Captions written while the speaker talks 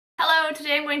Hello,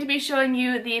 today I'm going to be showing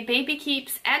you the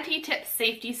BabyKeeps anti-tip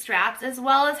safety straps as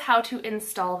well as how to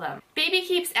install them.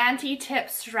 BabyKeeps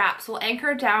anti-tip straps will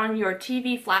anchor down your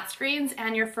TV flat screens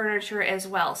and your furniture as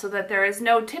well so that there is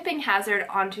no tipping hazard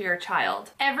onto your child.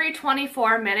 Every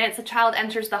 24 minutes a child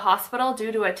enters the hospital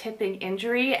due to a tipping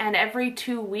injury, and every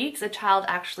 2 weeks a child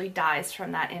actually dies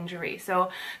from that injury. So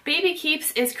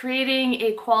BabyKeeps is creating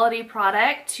a quality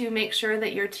product to make sure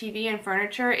that your TV and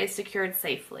furniture is secured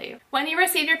safely. When you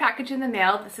receive your package in the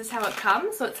mail, this is how it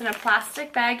comes. So it's in a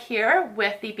plastic bag here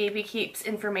with the BabyKeeps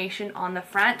information on the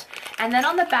front, and then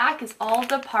on the back is all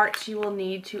the parts you will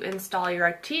need to install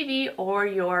your TV or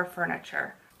your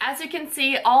furniture. As you can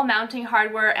see, all mounting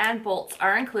hardware and bolts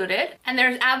are included, and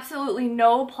there's absolutely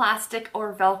no plastic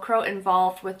or Velcro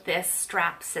involved with this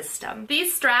strap system.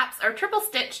 These straps are triple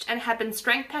stitched and have been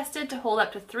strength tested to hold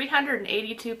up to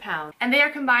 382 pounds, and they are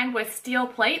combined with steel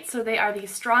plates, so they are the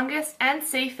strongest and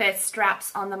safest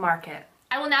straps on the market.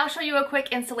 I will now show you a quick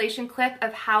installation clip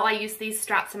of how I use these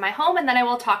straps in my home, and then I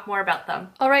will talk more about them.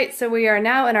 Alright, so we are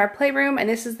now in our playroom, and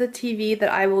this is the TV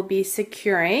that I will be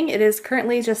securing. It is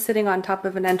currently just sitting on top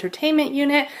of an entertainment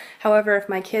unit. However, if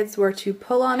my kids were to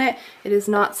pull on it, it is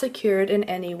not secured in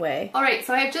any way. Alright,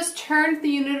 so I have just turned the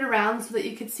unit around so that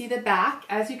you could see the back.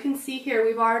 As you can see here,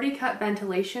 we've already cut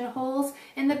ventilation holes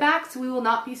in the back, so we will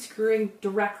not be screwing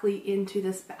directly into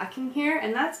this backing here,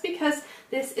 and that's because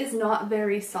this is not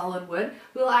very solid wood.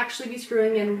 We'll actually be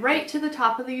screwing in right to the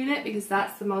top of the unit because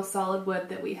that's the most solid wood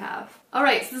that we have.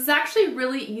 Alright, so this is actually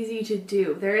really easy to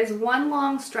do. There is one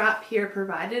long strap here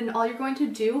provided, and all you're going to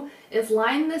do is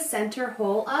line the center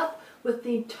hole up with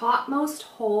the topmost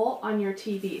hole on your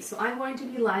TV. So I'm going to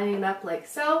be lining it up like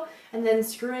so, and then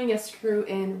screwing a screw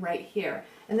in right here.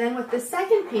 And then with the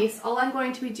second piece, all I'm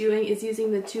going to be doing is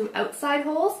using the two outside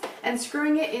holes and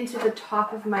screwing it into the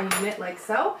top of my unit like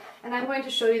so. And I'm going to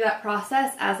show you that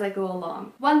process as I go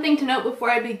along. One thing to note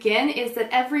before I begin is that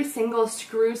every single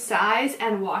screw size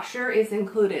and washer is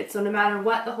included. So no matter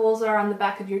what the holes are on the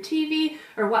back of your TV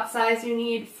or what size you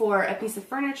need for a piece of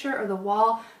furniture or the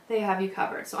wall, they have you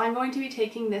covered. So I'm going to be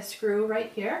taking this screw right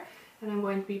here, and I'm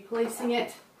going to be placing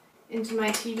it into my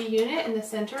TV unit in the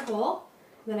center hole.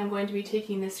 Then I'm going to be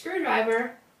taking this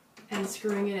screwdriver and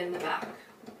screwing it in the back.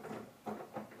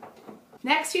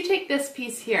 Next, you take this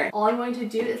piece here. All I'm going to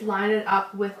do is line it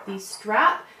up with the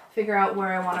strap, figure out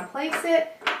where I want to place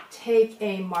it, take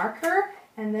a marker,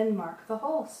 and then mark the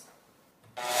holes.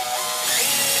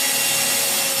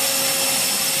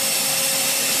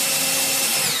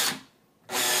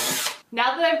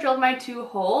 Now that I've drilled my two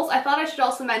holes, I thought I should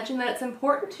also mention that it's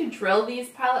important to drill these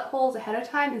pilot holes ahead of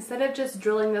time instead of just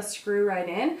drilling the screw right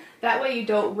in. That way you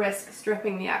don't risk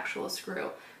stripping the actual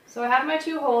screw. So I have my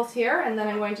two holes here, and then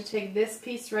I'm going to take this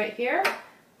piece right here,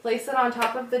 place it on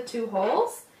top of the two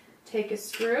holes, take a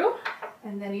screw,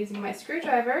 and then using my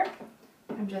screwdriver,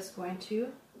 I'm just going to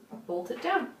bolt it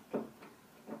down.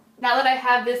 Now that I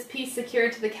have this piece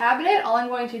secured to the cabinet, all I'm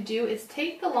going to do is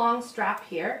take the long strap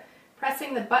here,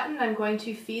 pressing the button, I'm going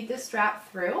to feed the strap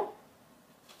through,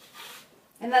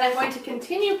 and then I'm going to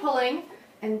continue pulling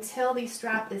until the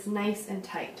strap is nice and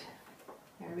tight.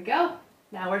 There we go.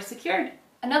 Now we're secured.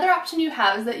 Another option you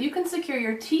have is that you can secure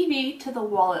your TV to the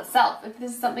wall itself. If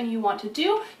this is something you want to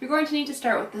do, you're going to need to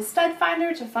start with the stud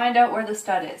finder to find out where the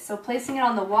stud is. So placing it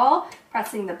on the wall,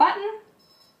 pressing the button,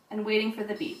 and waiting for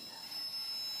the beep.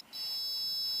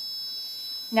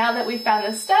 Now that we've found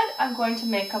the stud, I'm going to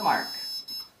make a mark.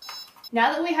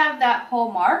 Now that we have that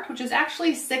hole marked, which is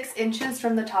actually 6 inches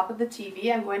from the top of the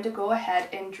TV, I'm going to go ahead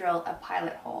and drill a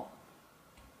pilot hole.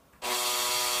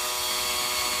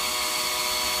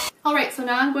 Alright, so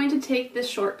now I'm going to take this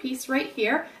short piece right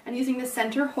here, and using the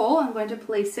center hole, I'm going to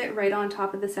place it right on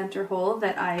top of the center hole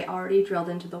that I already drilled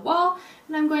into the wall,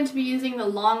 and I'm going to be using the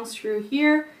long screw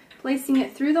here, placing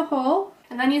it through the hole,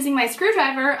 and then using my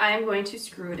screwdriver, I am going to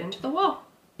screw it into the wall.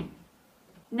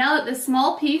 Now that this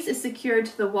small piece is secured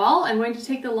to the wall, I'm going to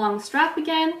take the long strap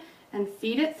again and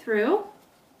feed it through.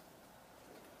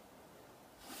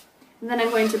 And then I'm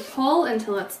going to pull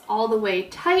until it's all the way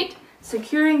tight,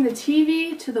 securing the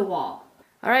TV to the wall.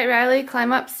 Alright, Riley,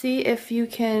 climb up, see if you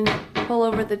can pull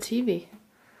over the TV.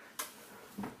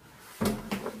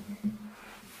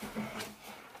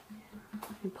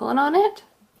 You pulling on it?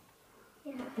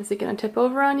 Yeah. Is it going to tip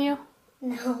over on you?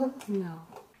 No. No.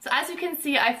 So as you can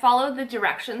see, I followed the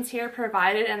directions here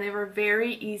provided, and they were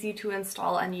very easy to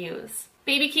install and use.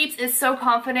 BabyKeeps is so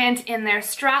confident in their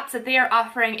straps that they are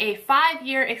offering a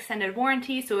 5-year extended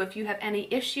warranty, so if you have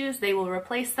any issues, they will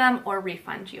replace them or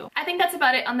refund you. I think that's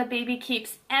about it on the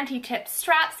BabyKeeps anti-tip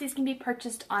straps. These can be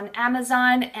purchased on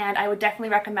Amazon, and I would definitely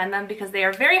recommend them because they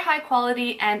are very high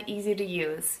quality and easy to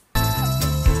use.